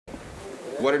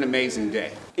What an amazing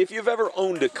day. If you've ever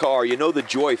owned a car, you know the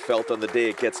joy felt on the day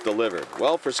it gets delivered.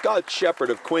 Well, for Scott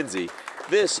Shepard of Quincy,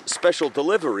 this special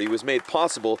delivery was made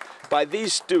possible by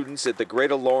these students at the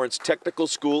Greater Lawrence Technical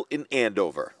School in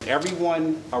Andover.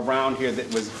 Everyone around here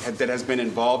that has been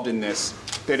involved in this,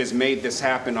 that has made this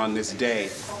happen on this day,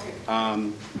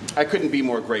 I couldn't be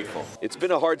more grateful. It's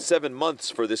been a hard 7 months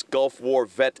for this Gulf War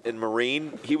vet and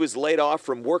Marine. He was laid off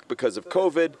from work because of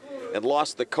COVID and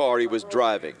lost the car he was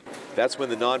driving. That's when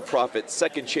the nonprofit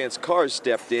Second Chance Cars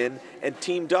stepped in and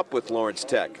teamed up with Lawrence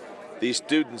Tech. These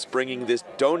students bringing this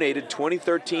donated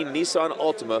 2013 Nissan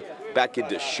Altima back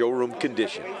into showroom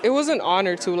condition. It was an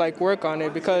honor to work on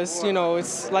it because,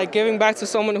 it's like giving back to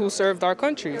someone who served our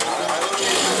country.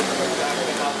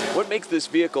 What makes this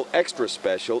vehicle extra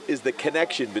special is the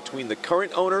connection between the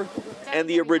current owner and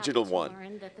the original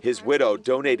one, his widow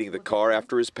donating the car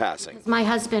after his passing. My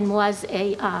husband was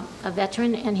a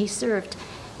veteran, and he served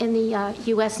in the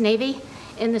U.S. Navy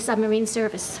in the submarine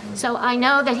service. So I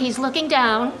know that he's looking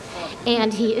down,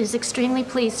 and he is extremely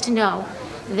pleased to know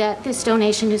that this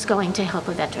donation is going to help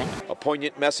a veteran. A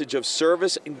poignant message of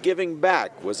service and giving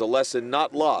back was a lesson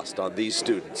not lost on these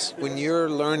students. When you're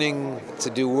learning to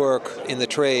do work in the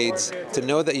trades, to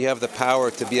know that you have the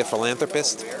power to be a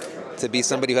philanthropist, to be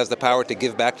somebody who has the power to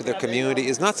give back to their community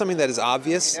is not something that is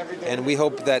obvious, and we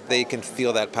hope that they can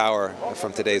feel that power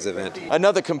from today's event.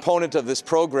 Another component of this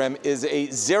program is a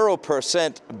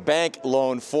 0% bank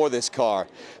loan for this car.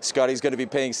 Scotty's going to be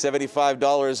paying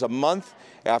 $75 a month.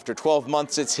 After 12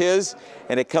 months, it's his,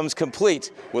 and it comes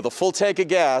complete with a full tank of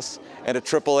gas and a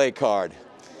AAA card.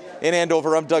 In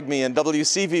Andover, I'm Doug Meehan,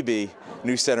 WCVB,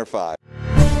 News Center 5.